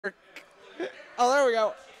Oh, there we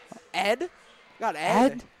go. Ed? Got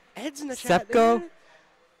Ed. Ed? Ed's in the chat, Sepko? dude.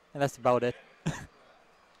 And that's about it.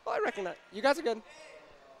 Well, I reckon that. You guys are good.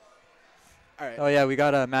 All right. Oh, yeah, we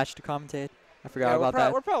got a match to commentate. I forgot about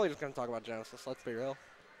that. We're probably just gonna talk about Genesis. Let's be real.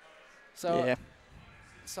 So Yeah.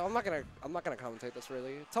 So I'm not gonna commentate this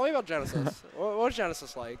really. Tell me about Genesis. what was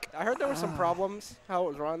Genesis like? I heard there were some problems how it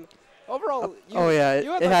was run. Overall,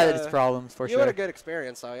 it had its problems for sure. You had a good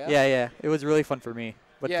experience though, yeah. Yeah. It was really fun for me.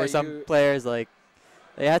 But for some players, like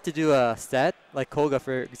they had to do a set, like Koga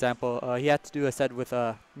for example. He had to do a set with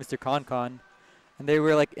Mr. Concon, and they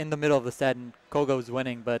were like in the middle of the set, and Koga was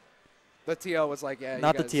winning, but the TO was like, yeah.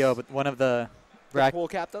 Not the TO, but one of the pool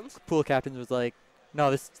captains. Pool captains was like,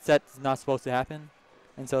 no, this set's not supposed to happen.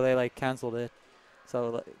 And so they like canceled it. So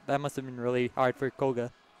like, that must have been really hard for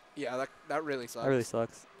Koga. Yeah, that really sucks. That really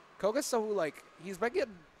sucks. Koga's so like he's been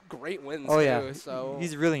getting great wins too. Yeah, so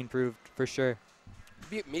he's really improved for sure.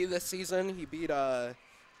 He beat me this season. He beat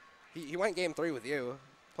he went game 3 with you.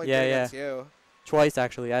 Played against you. Twice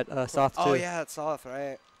actually at Soft too. Oh yeah, at Soft,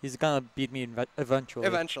 right? He's gonna beat me eventually.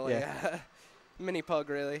 Eventually, yeah. Mini pug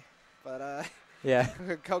really, but yeah.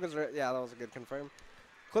 Koga's that was a good confirm.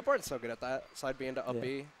 Clipboard's so good at that. Side B into up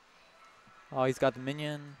B. Oh, he's got the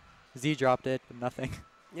minion. Z dropped it, but nothing.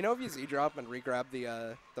 You know if you Z drop and re-grab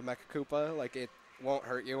the Mecha Koopa, like it won't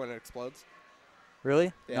hurt you when it explodes?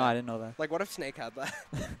 Really? Yeah. No, I didn't know that. Like what if Snake had that?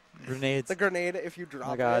 Grenades. The grenade, if you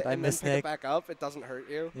drop it and then pick it back up, it doesn't hurt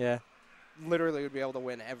you. Yeah. Literally would be able to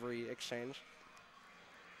win every exchange.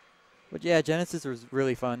 But yeah, Genesis was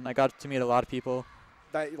really fun. I got to meet a lot of people.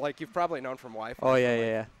 That like you've probably known from Wi-Fi. Oh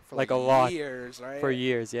yeah. For like a lot. Years, right? For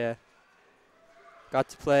years, yeah. Got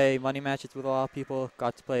to play money matches with a lot of people.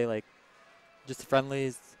 Got to play like just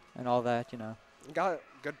friendlies and all that, you know. Got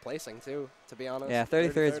good placing too, to be honest. Yeah,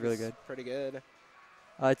 33rd is really good. Pretty good.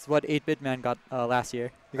 It's what 8-Bit Man got last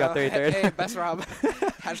year. He got 33rd. Hey, best Rob.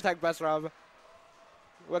 Hashtag best Rob.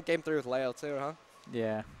 We went game 3 with Leo too, huh?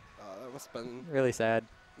 Yeah. That must have been really sad.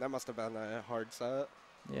 That must have been a hard set.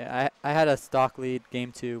 Yeah, I had a stock lead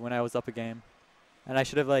game 2 when I was up a game, and I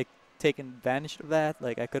should have like taken advantage of that.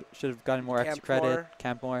 Like I should have gotten more extra credit,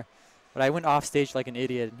 camp more, but I went off stage like an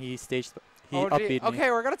idiot, and he upbeat me.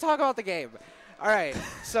 Okay, we're gonna talk about the game. All right,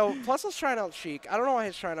 so Plusle's trying out Sheik. I don't know why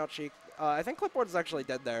he's trying out Sheik. I think Clipboards is actually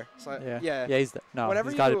dead there. So yeah. He's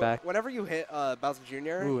got it back. Whenever you hit Bowser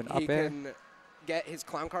Jr., he can get his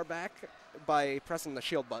clown car back by pressing the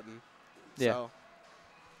shield button. Yeah. So,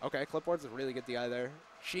 okay, Clipboards is a really good DI there.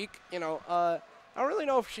 Sheik, you know, I don't really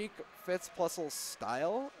know if Sheik fits Plusle's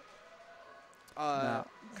style. No.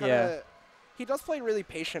 He does play really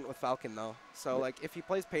patient with Falcon though. So like if he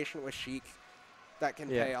plays patient with Sheik, that can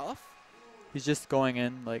pay off. He's just going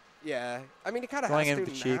in like. Yeah, I mean he kind of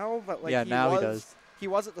has to now, but like now he does. He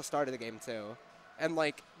was at the start of the game too, and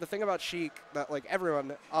like the thing about Sheik that like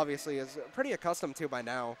everyone obviously is pretty accustomed to by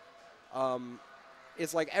now,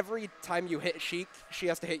 is like every time you hit Sheik, she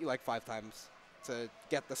has to hit you like 5 times to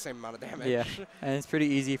get the same amount of damage. Yeah, and it's pretty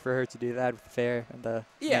easy for her to do that with the fair and the.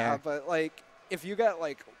 Yeah, Nair. but like if you get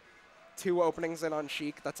like 2 openings in on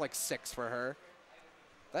Sheik, that's like 6 for her.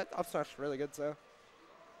 That up smash is really good too.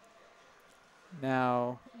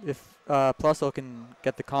 Now, if Plusle can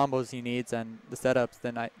get the combos he needs and the setups,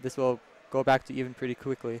 then this will go back to even pretty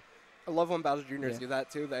quickly. I love when Bowser Jr.'s do that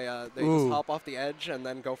too. They just hop off the edge and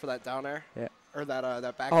then go for that down air. Yeah. Or that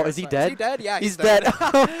back air. Oh, is he dead? Is he dead? Yeah, he's dead.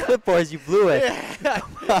 Oh, Clipboards, you blew it.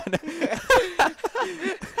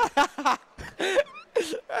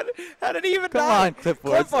 How did he even die? Come on,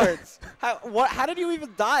 Clipboards. How did you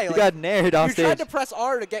even die? You got naired off stage. You tried to press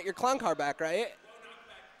R to get your clown car back, right?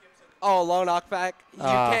 Oh, low knockback. You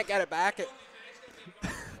can't get it back.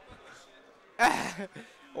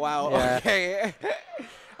 Wow. Yeah. Okay.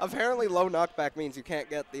 Apparently, low knockback means you can't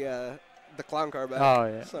get the clown car back. Oh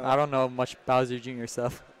yeah. So. I don't know much Bowser Jr.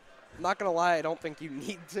 stuff. Not gonna lie, I don't think you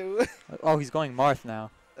need to. Oh, he's going Marth now.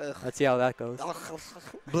 Ugh. Let's see how that goes.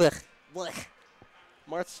 Blech. Blech.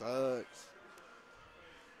 Marth sucks.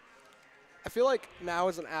 I feel like now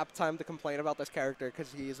is an apt time to complain about this character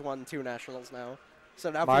because he's won 2 nationals now. So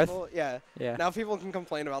now Marth? people, yeah. Now people can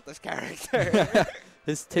complain about this character.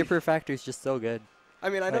 His tipper factor is just so good. I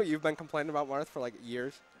mean, I know you've been complaining about Marth for like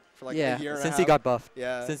years, for like a year and a half. Since he got buffed.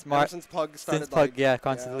 Yeah. Since Pug started. Since Pug,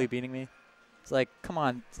 constantly beating me. It's like, come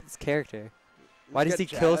on, it's character. Why does he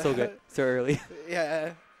kill so early?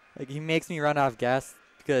 Yeah. Like he makes me run out of gas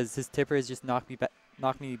because his tippers just knock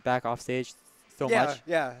me back off stage so much.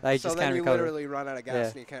 Yeah. That I just can't recover. You literally run out of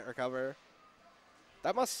gas and you can't recover.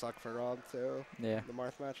 That must suck for Rob too. Yeah. The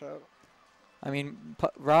Marth matchup. I mean,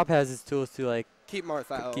 Rob has his tools to like keep Marth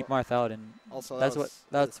out. Keep Marth out, and also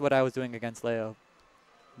that's what I was doing against Leo,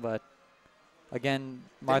 but Again,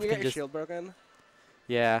 Did Marth you can get your just shield broken?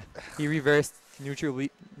 yeah. He reversed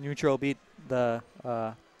neutral beat the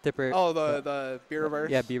tipper. Oh, the beer reverse.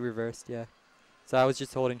 Yeah, be reversed. Yeah. So I was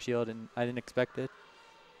just holding shield and I didn't expect it.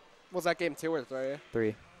 Was that game 2 or 3?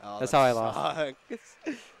 3. Oh, That's that how I lost. sucks.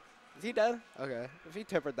 Is he dead? Okay. If he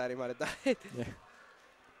tippered that, he might have died. Yeah.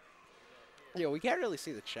 Yo, we can't really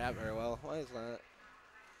see the chat very well. Why is that?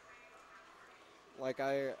 Like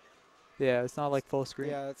Yeah, it's not like full screen.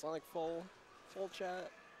 yeah, it's not like full chat.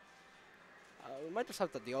 We might just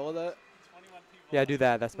have to deal with it. Yeah, do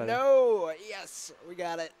that. That's better. No, yes, we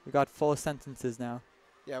got it. We got full sentences now.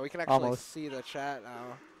 Yeah, we can actually Almost. see the chat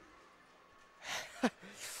now.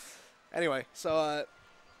 Anyway, so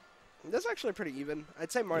this is actually pretty even.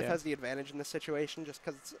 I'd say Marth has the advantage in this situation just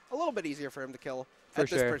because it's a little bit easier for him to kill at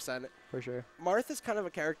this percent. For sure. Marth is kind of a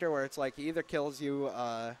character where it's like he either kills you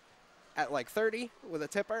at like 30 with a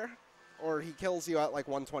tipper, or he kills you at like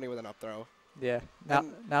 120 with an up throw. Yeah.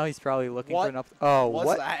 And Now he's probably looking for an up. Oh, what's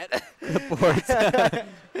what? that? Clipboards.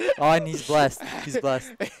 Oh, and he's blessed. He's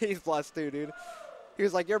blessed. He's blessed too, dude. He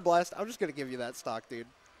was like, "You're blessed. I'm just gonna give you that stock, dude."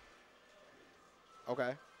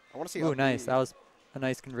 Okay. I want to see. Ooh, nice. That was a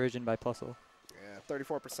nice conversion by Plusle. Yeah,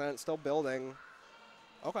 34%. Still building.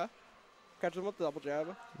 Okay. Catch him with the double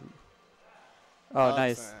jab. Oh,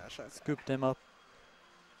 nice. Smash. Okay. Scooped him up.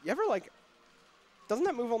 You ever like? Doesn't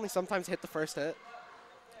that move only sometimes hit the first hit?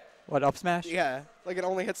 What, up smash? Yeah, like it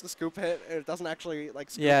only hits the scoop hit, and it doesn't actually like.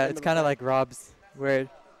 Scoop Yeah, into it's the kind of thing. like Rob's weird.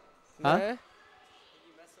 Huh? Yeah.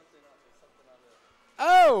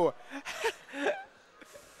 Oh!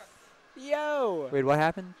 Yo! Wait, what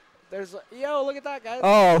happened? There's yo, look at that, guys.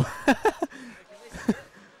 Oh.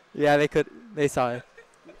 Yeah, they saw it.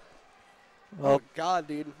 Well, Oh God,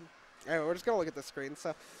 dude. Anyway, we're just gonna look at the screen.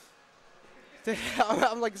 So,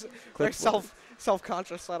 I'm like very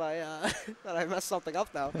self-conscious that I that I messed something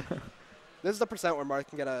up now. This is the percent where Marth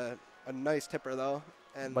can get a nice tipper though,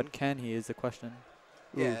 and but can he is the question.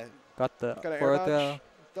 Ooh, yeah, got the got an air forward dodge. throw.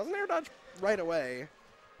 Doesn't air dodge right away.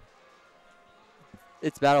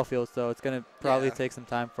 It's Battlefield, so it's gonna probably Yeah. take some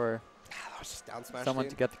time for That was just down smash. someone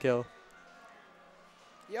to get the kill.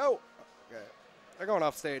 Yo. Okay. They're going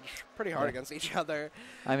off stage pretty hard Yeah. against each other.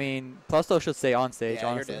 I mean, Plusle should stay on stage, Yeah,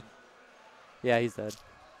 you're honestly. dead. Yeah, he's dead.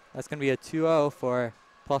 That's going to be a 2-0 for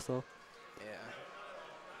Plusle. Yeah.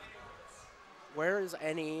 Where is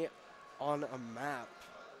any on a map?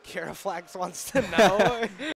 Kira Flax wants to know.